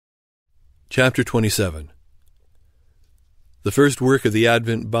Chapter 27. The first work of the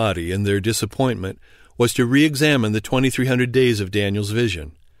Advent body in their disappointment was to re-examine the 2300 days of Daniel's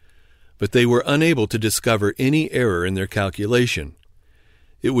vision, but they were unable to discover any error in their calculation.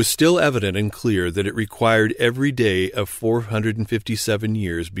 It was still evident and clear that it required every day of 457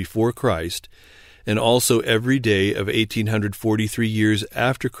 years before Christ, and also every day of 1843 years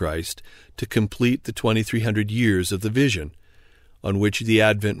after Christ, to complete the 2300 years of the vision, on which the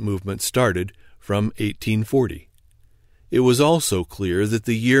Advent movement started from 1840. It was also clear that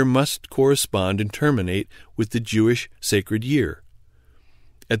the year must correspond and terminate with the Jewish sacred year.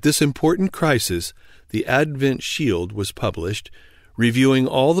 At this important crisis, the Advent Shield was published, reviewing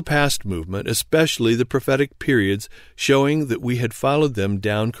all the past movement, especially the prophetic periods, showing that we had followed them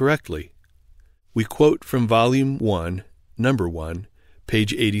down correctly. We quote from Volume 1, Number 1,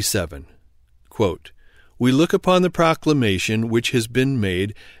 page 87. Quote, "We look upon the proclamation which has been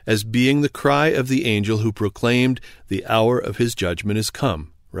made as being the cry of the angel who proclaimed the hour of his judgment is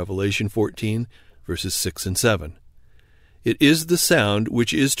come." Revelation 14, verses 6 and 7. It is the sound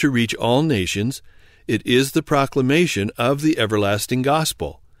which is to reach all nations. It is the proclamation of the everlasting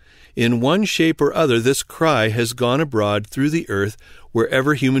gospel. In one shape or other, this cry has gone abroad through the earth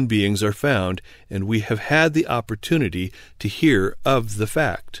wherever human beings are found, and we have had the opportunity to hear of the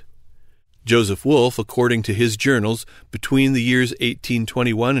fact. Joseph Wolff, according to his journals, between the years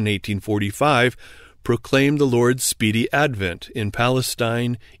 1821 and 1845, proclaimed the Lord's speedy advent in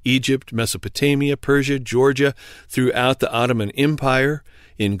Palestine, Egypt, Mesopotamia, Persia, Georgia, throughout the Ottoman Empire,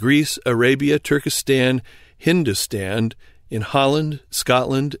 in Greece, Arabia, Turkestan, Hindustan, in Holland,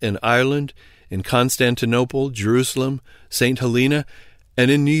 Scotland, and Ireland, in Constantinople, Jerusalem, St. Helena,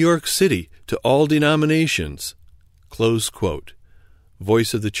 and in New York City, to all denominations. Close quote.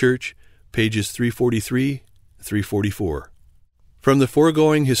 Voice of the Church, pages 343, 344. From the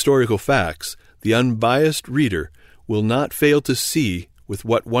foregoing historical facts, the unbiased reader will not fail to see with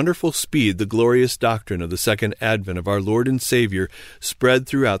what wonderful speed the glorious doctrine of the second advent of our Lord and Savior spread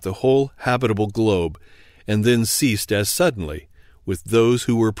throughout the whole habitable globe, and then ceased as suddenly with those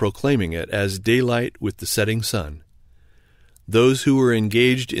who were proclaiming it as daylight with the setting sun. Those who were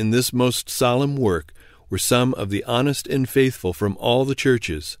engaged in this most solemn work were some of the honest and faithful from all the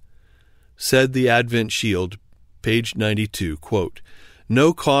churches. Said the Advent Shield, page 92, quote,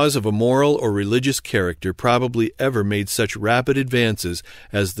 "No cause of a moral or religious character probably ever made such rapid advances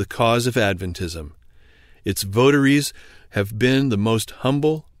as the cause of Adventism. Its votaries have been the most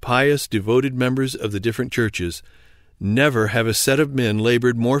humble, pious, devoted members of the different churches. Never have a set of men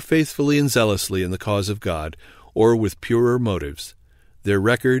labored more faithfully and zealously in the cause of God, or with purer motives. Their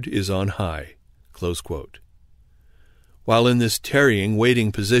record is on high." Close quote. While in this tarrying,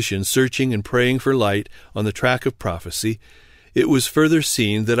 waiting position, searching and praying for light on the track of prophecy, it was further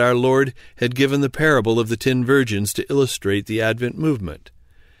seen that our Lord had given the parable of the 10 virgins to illustrate the Advent movement.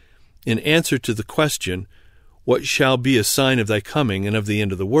 In answer to the question, "What shall be a sign of thy coming and of the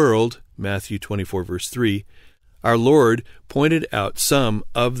end of the world?" Matthew 24, verse 3, our Lord pointed out some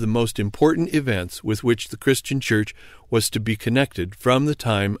of the most important events with which the Christian church was to be connected from the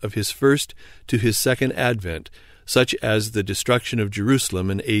time of his first to his second advent, such as the destruction of Jerusalem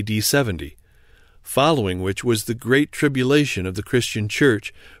in AD 70, following which was the great tribulation of the Christian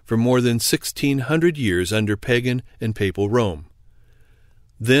church for more than 1600 years under pagan and papal Rome.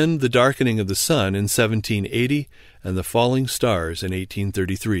 Then the darkening of the sun in 1780 and the falling stars in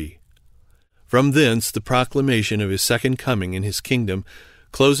 1833. From thence the proclamation of his second coming in his kingdom,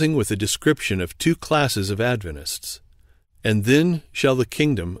 closing with a description of 2 classes of Adventists. "And then shall the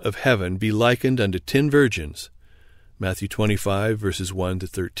kingdom of heaven be likened unto 10 virgins," Matthew 25, verses 1 to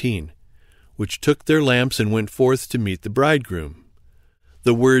 13, "which took their lamps and went forth to meet the bridegroom."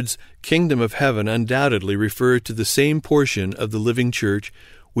 The words kingdom of heaven undoubtedly refer to the same portion of the living church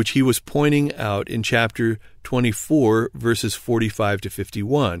which he was pointing out in chapter 24, verses 45 to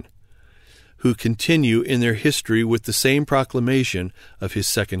 51, who continue in their history with the same proclamation of his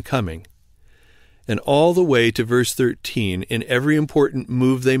second coming. And all the way to verse 13, in every important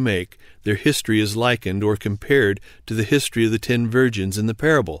move they make, their history is likened or compared to the history of the 10 virgins in the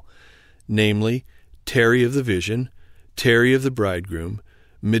parable, namely, tarry of the vision, tarry of the bridegroom,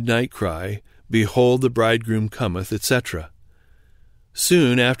 midnight cry, behold the bridegroom cometh, etc.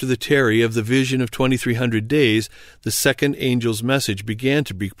 Soon after the tarry of the vision of 2300 days, the second angel's message began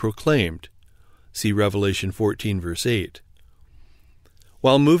to be proclaimed. See Revelation 14, verse 8.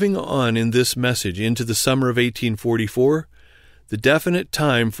 While moving on in this message into the summer of 1844, the definite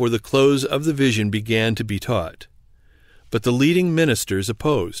time for the close of the vision began to be taught. But the leading ministers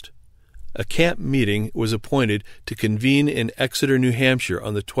opposed. a camp meeting was appointed to convene in Exeter, New Hampshire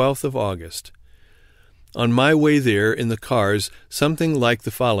on the 12th of August. On my way there in the cars, something like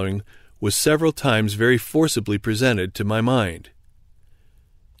the following was several times very forcibly presented to my mind.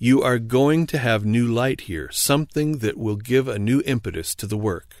 You are going to have new light here, something that will give a new impetus to the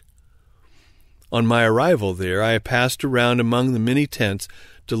work. On my arrival there, I passed around among the many tents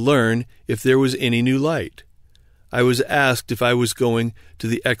to learn if there was any new light. I was asked if I was going to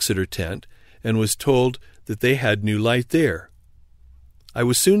the Exeter tent, and was told that they had new light there. I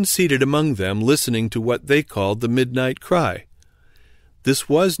was soon seated among them, listening to what they called the midnight cry. This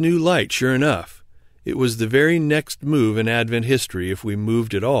was new light, sure enough. It was the very next move in Advent history, if we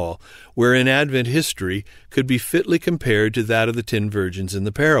moved at all, wherein Advent history could be fitly compared to that of the 10 virgins in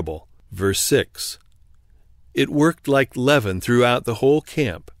the parable. Verse 6. It worked like leaven throughout the whole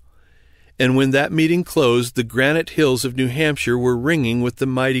camp. And when that meeting closed, the granite hills of New Hampshire were ringing with the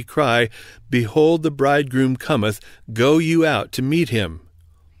mighty cry, Behold, the bridegroom cometh, go you out to meet him.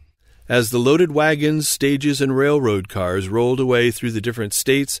 As the loaded wagons, stages, and railroad cars rolled away through the different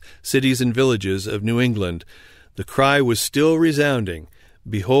states, cities, and villages of New England, the cry was still resounding,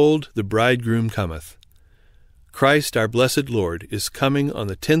 Behold, the bridegroom cometh. Christ, our blessed Lord, is coming on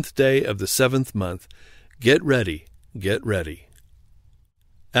the 10th day of the 7th month. Get ready, get ready.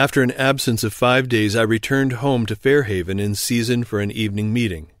 After an absence of 5 days, I returned home to Fairhaven in season for an evening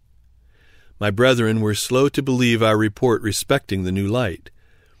meeting. My brethren were slow to believe our report respecting the new light.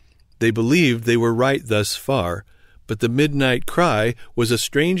 They believed they were right thus far, but the midnight cry was a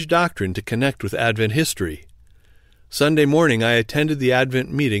strange doctrine to connect with Advent history. Sunday morning I attended the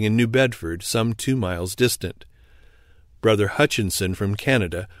Advent meeting in New Bedford, some 2 miles distant. Brother Hutchinson from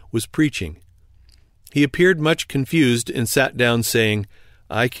Canada was preaching. He appeared much confused and sat down saying,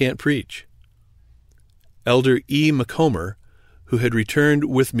 I can't preach. Elder E. Macomber, who had returned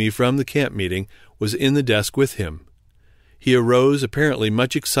with me from the camp meeting, was in the desk with him. He arose, apparently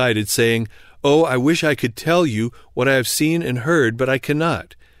much excited, saying, Oh, I wish I could tell you what I have seen and heard, but I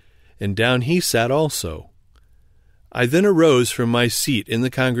cannot. And down he sat also. I then arose from my seat in the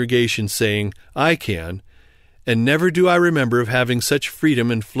congregation, saying, I can, and never do I remember of having such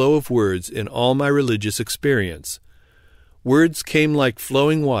freedom and flow of words in all my religious experience. Words came like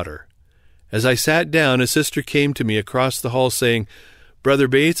flowing water. As I sat down, a sister came to me across the hall saying, Brother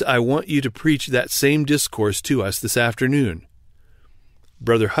Bates, I want you to preach that same discourse to us this afternoon.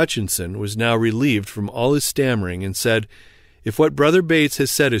 Brother Hutchinson was now relieved from all his stammering and said, If what Brother Bates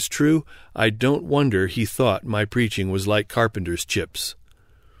has said is true, I don't wonder he thought my preaching was like carpenter's chips.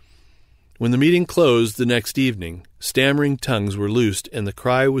 When the meeting closed the next evening, stammering tongues were loosed, and the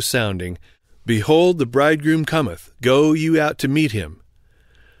cry was sounding, Behold, the bridegroom cometh, go you out to meet him.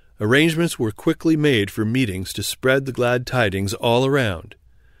 Arrangements were quickly made for meetings to spread the glad tidings all around.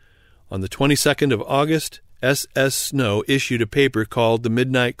 On the 22nd of August, S.S. Snow issued a paper called The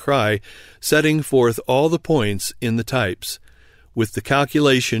Midnight Cry, setting forth all the points in the types, with the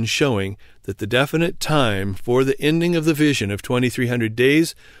calculation showing that the definite time for the ending of the vision of 2300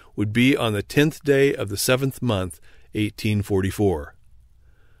 days would be on the 10th day of the 7th month, 1844.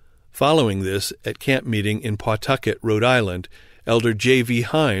 Following this, at camp meeting in Pawtucket, Rhode Island, Elder J.V.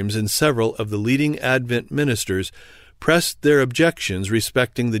 Himes and several of the leading Advent ministers pressed their objections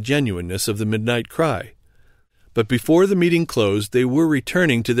respecting the genuineness of the midnight cry. But before the meeting closed, they were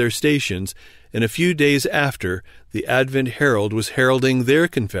returning to their stations, and a few days after, the Advent Herald was heralding their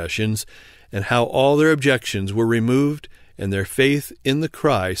confessions and how all their objections were removed and their faith in the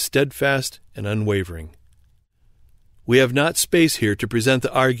cry steadfast and unwavering. We have not space here to present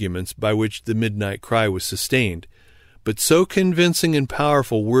the arguments by which the midnight cry was sustained, but so convincing and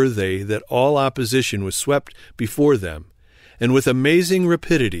powerful were they that all opposition was swept before them, and with amazing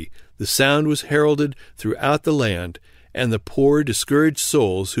rapidity the sound was heralded throughout the land, and the poor discouraged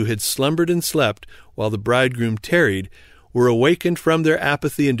souls who had slumbered and slept while the bridegroom tarried were awakened from their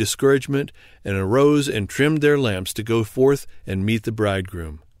apathy and discouragement, and arose and trimmed their lamps to go forth and meet the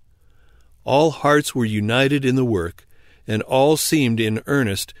bridegroom. All hearts were united in the work, and all seemed in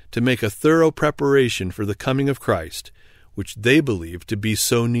earnest to make a thorough preparation for the coming of Christ, which they believed to be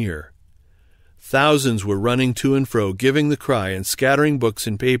so near. Thousands were running to and fro, giving the cry and scattering books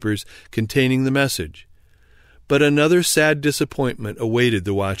and papers containing the message. But another sad disappointment awaited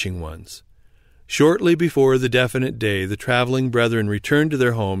the watching ones. Shortly before the definite day, the traveling brethren returned to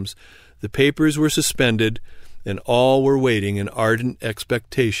their homes, the papers were suspended, and all were waiting in ardent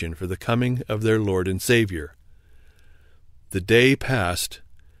expectation for the coming of their Lord and Savior. The day passed,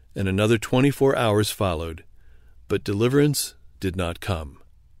 and another 24 hours followed, but deliverance did not come.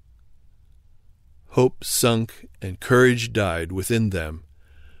 Hope sunk and courage died within them,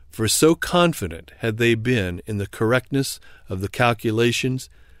 for so confident had they been in the correctness of the calculations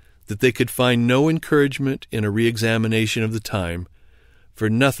that they could find no encouragement in a re-examination of the time, for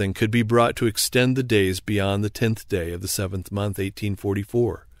nothing could be brought to extend the days beyond the 10th day of the 7th month,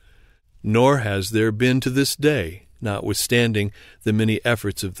 1844. Nor has there been to this day, notwithstanding the many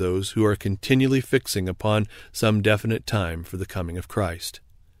efforts of those who are continually fixing upon some definite time for the coming of Christ.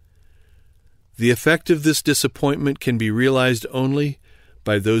 The effect of this disappointment can be realized only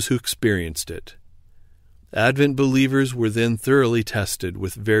by those who experienced it. Advent believers were then thoroughly tested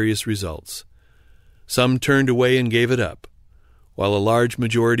with various results. Some turned away and gave it up, while a large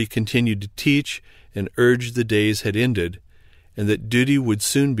majority continued to teach and urge the days had ended, and that duty would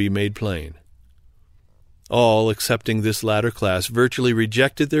soon be made plain. All, excepting this latter class, virtually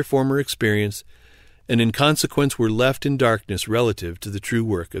rejected their former experience, and in consequence were left in darkness relative to the true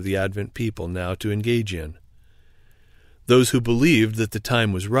work of the Advent people now to engage in. Those who believed that the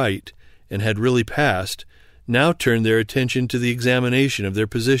time was right and had really passed now turned their attention to the examination of their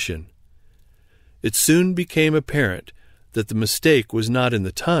position. It soon became apparent that the mistake was not in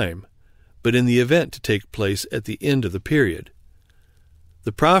the time, but in the event to take place at the end of the period.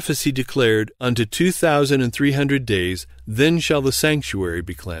 The prophecy declared, "Unto 2,300 days, then shall the sanctuary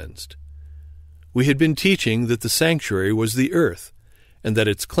be cleansed." We had been teaching that the sanctuary was the earth, and that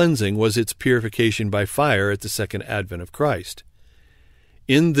its cleansing was its purification by fire at the second advent of Christ.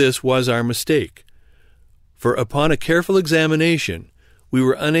 In this was our mistake, for upon a careful examination, we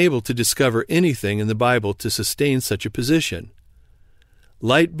were unable to discover anything in the Bible to sustain such a position.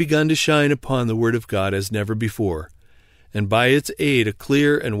 Light began to shine upon the Word of God as never before, and by its aid a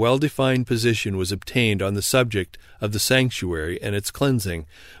clear and well-defined position was obtained on the subject of the sanctuary and its cleansing,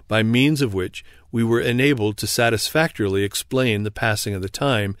 by means of which we were enabled to satisfactorily explain the passing of the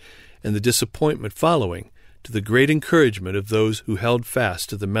time and the disappointment following, to the great encouragement of those who held fast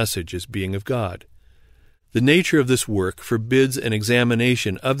to the message as being of God. The nature of this work forbids an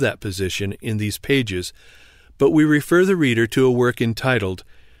examination of that position in these pages, but we refer the reader to a work entitled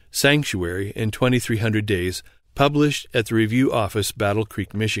Sanctuary in 2300 Days, published at the Review Office, Battle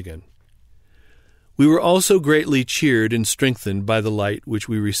Creek, Michigan. We were also greatly cheered and strengthened by the light which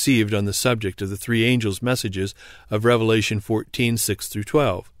we received on the subject of the three angels' messages of Revelation 14,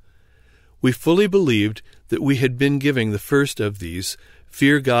 6-12. We fully believed that we had been giving the first of these,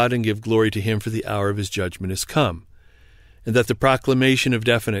 "Fear God and give glory to Him, for the hour of His judgment is come," and that the proclamation of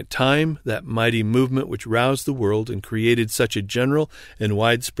definite time, that mighty movement which roused the world and created such a general and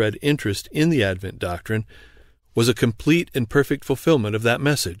widespread interest in the Advent doctrine, was a complete and perfect fulfillment of that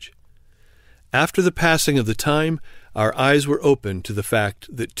message. After the passing of the time, our eyes were opened to the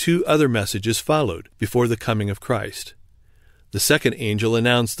fact that two other messages followed before the coming of Christ. The second angel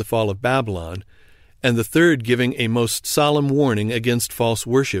announced the fall of Babylon, and the third giving a most solemn warning against false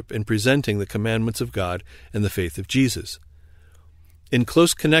worship and presenting the commandments of God and the faith of Jesus. In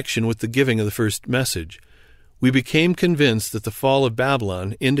close connection with the giving of the first message, we became convinced that the fall of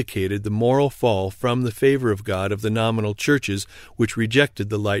Babylon indicated the moral fall from the favor of God of the nominal churches which rejected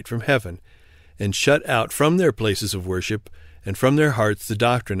the light from heaven, and shut out from their places of worship and from their hearts the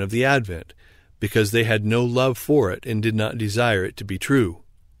doctrine of the Advent, because they had no love for it and did not desire it to be true.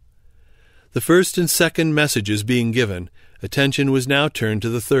 The first and second messages being given, attention was now turned to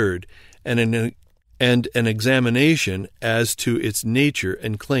the third, and an examination as to its nature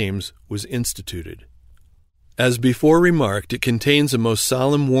and claims was instituted. As before remarked, it contains a most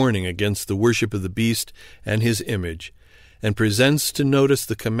solemn warning against the worship of the beast and his image, and presents to notice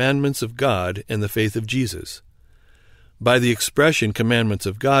the commandments of God and the faith of Jesus. By the expression commandments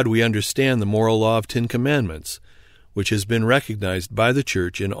of God, we understand the moral law of 10 Commandments, which has been recognized by the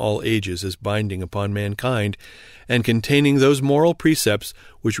Church in all ages as binding upon mankind, and containing those moral precepts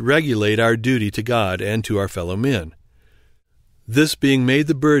which regulate our duty to God and to our fellow men. This being made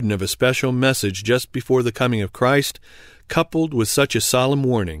the burden of a special message just before the coming of Christ, coupled with such a solemn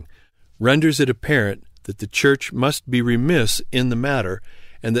warning, renders it apparent that the Church must be remiss in the matter,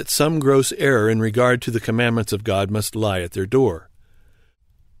 and that some gross error in regard to the commandments of God must lie at their door.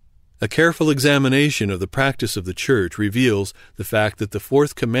 A careful examination of the practice of the Church reveals the fact that the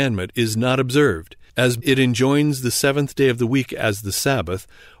fourth commandment is not observed, as it enjoins the seventh day of the week as the Sabbath,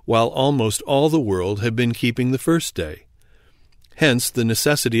 while almost all the world have been keeping the first day. Hence the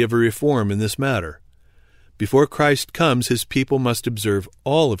necessity of a reform in this matter. Before Christ comes, His people must observe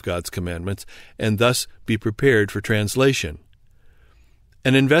all of God's commandments, and thus be prepared for translation.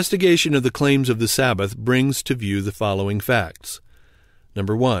 An investigation of the claims of the Sabbath brings to view the following facts.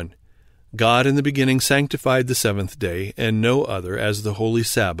 Number 1. God in the beginning sanctified the seventh day, and no other, as the holy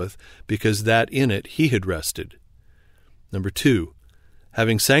Sabbath, because that in it He had rested. Number 2.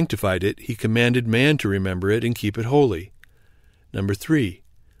 Having sanctified it, he commanded man to remember it and keep it holy. Number 3,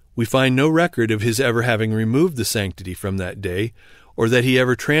 we find no record of his ever having removed the sanctity from that day, or that he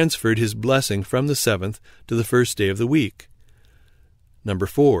ever transferred his blessing from the seventh to the first day of the week. Number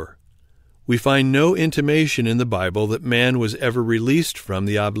 4, we find no intimation in the Bible that man was ever released from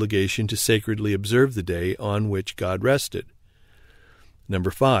the obligation to sacredly observe the day on which God rested.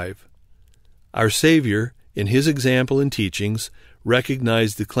 Number 5, our Savior, in his example and teachings,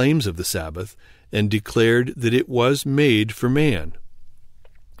 recognized the claims of the Sabbath and declared that it was made for man.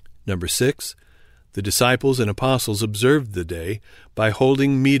 Number 6, the disciples and apostles observed the day by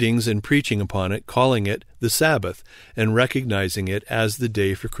holding meetings and preaching upon it, calling it the Sabbath, and recognizing it as the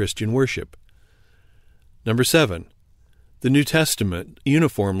day for Christian worship. Number 7, the New Testament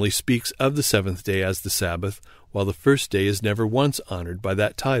uniformly speaks of the seventh day as the Sabbath, while the first day is never once honored by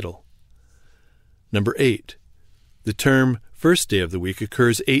that title. Number 8, the term first day of the week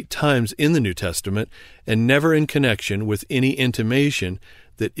occurs 8 times in the New Testament and never in connection with any intimation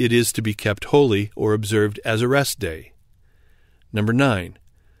that it is to be kept holy or observed as a rest day. Number 9,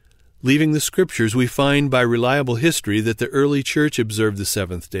 leaving the Scriptures, we find by reliable history that the early church observed the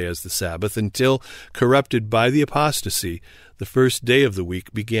seventh day as the Sabbath until, corrupted by the apostasy, the first day of the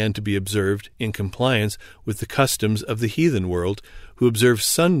week began to be observed in compliance with the customs of the heathen world, who observe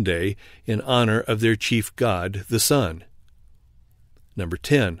Sunday in honor of their chief god, the sun. Number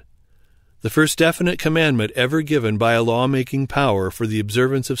 10, the first definite commandment ever given by a law-making power for the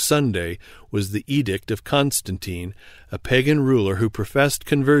observance of Sunday was the Edict of Constantine, a pagan ruler who professed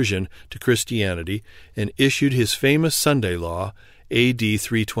conversion to Christianity and issued his famous Sunday law, A.D.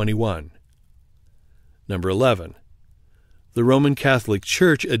 321. Number 11, the Roman Catholic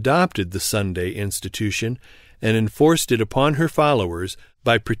Church adopted the Sunday institution and enforced it upon her followers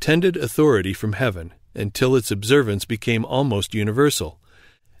by pretended authority from heaven, until its observance became almost universal.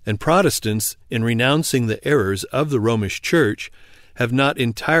 And Protestants, in renouncing the errors of the Romish Church, have not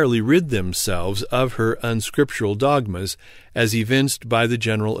entirely rid themselves of her unscriptural dogmas, as evinced by the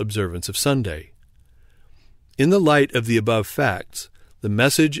general observance of Sunday. In the light of the above facts, the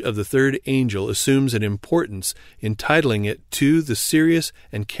message of the third angel assumes an importance, entitling it to the serious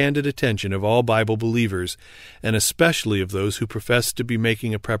and candid attention of all Bible believers, and especially of those who profess to be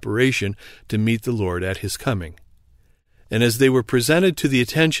making a preparation to meet the Lord at his coming. And as they were presented to the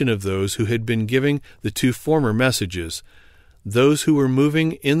attention of those who had been giving the 2 former messages, those who were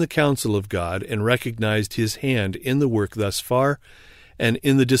moving in the counsel of God and recognized his hand in the work thus far, and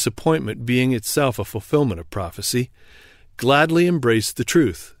in the disappointment being itself a fulfillment of prophecy, gladly embraced the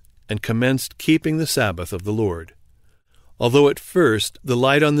truth and commenced keeping the Sabbath of the Lord. Although at first the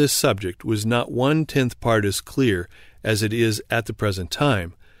light on this subject was not 1/10 part as clear as it is at the present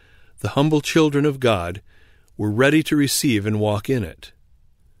time, the humble children of God were ready to receive and walk in it.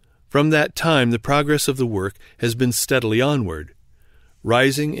 From that time the progress of the work has been steadily onward,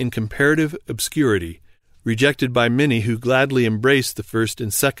 rising in comparative obscurity, rejected by many who gladly embraced the first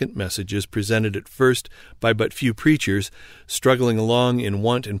and second messages presented at first by but few preachers, struggling along in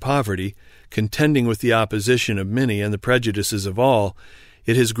want and poverty, contending with the opposition of many and the prejudices of all.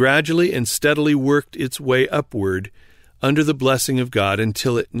 It has gradually and steadily worked its way upward under the blessing of God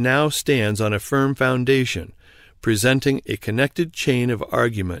until it now stands on a firm foundation, presenting a connected chain of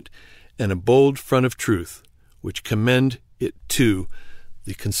argument and a bold front of truth, which commend it to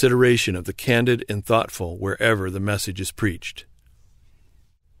the consideration of the candid and thoughtful wherever the message is preached.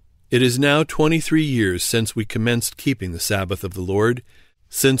 It is now 23 years since we commenced keeping the Sabbath of the Lord,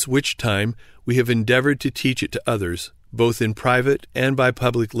 since which time we have endeavored to teach it to others, both in private and by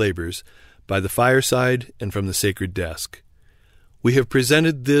public labors, by the fireside and from the sacred desk. We have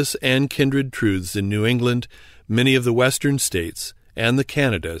presented this and kindred truths in New England, many of the Western states, and the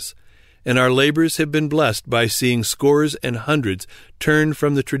Canadas, and our labors have been blessed by seeing scores and hundreds turn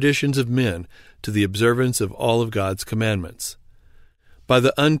from the traditions of men to the observance of all of God's commandments. By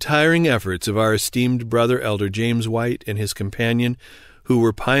the untiring efforts of our esteemed brother Elder James White and his companion, who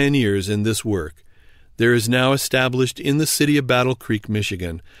were pioneers in this work, there is now established in the city of Battle Creek,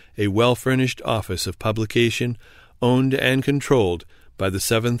 Michigan, a well-furnished office of publication, owned and controlled by the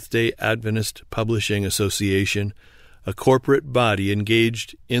Seventh-day Adventist Publishing Association, a corporate body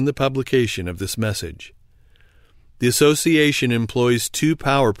engaged in the publication of this message. The association employs 2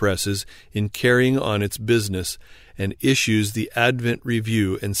 power presses in carrying on its business and issues the Advent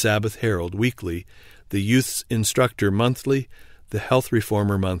Review and Sabbath Herald weekly, the Youth's Instructor monthly, the Health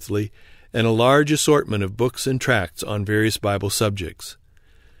Reformer monthly, and a large assortment of books and tracts on various Bible subjects.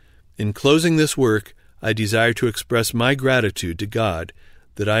 In closing this work, I desire to express my gratitude to God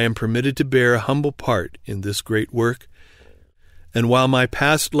that I am permitted to bear a humble part in this great work, And while my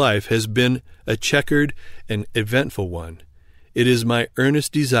past life has been a checkered and eventful one, it is my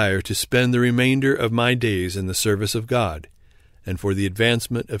earnest desire to spend the remainder of my days in the service of God and for the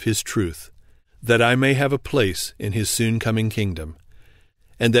advancement of His truth, that I may have a place in His soon-coming kingdom,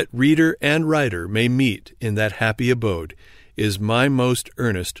 and that reader and writer may meet in that happy abode, is my most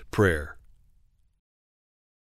earnest prayer.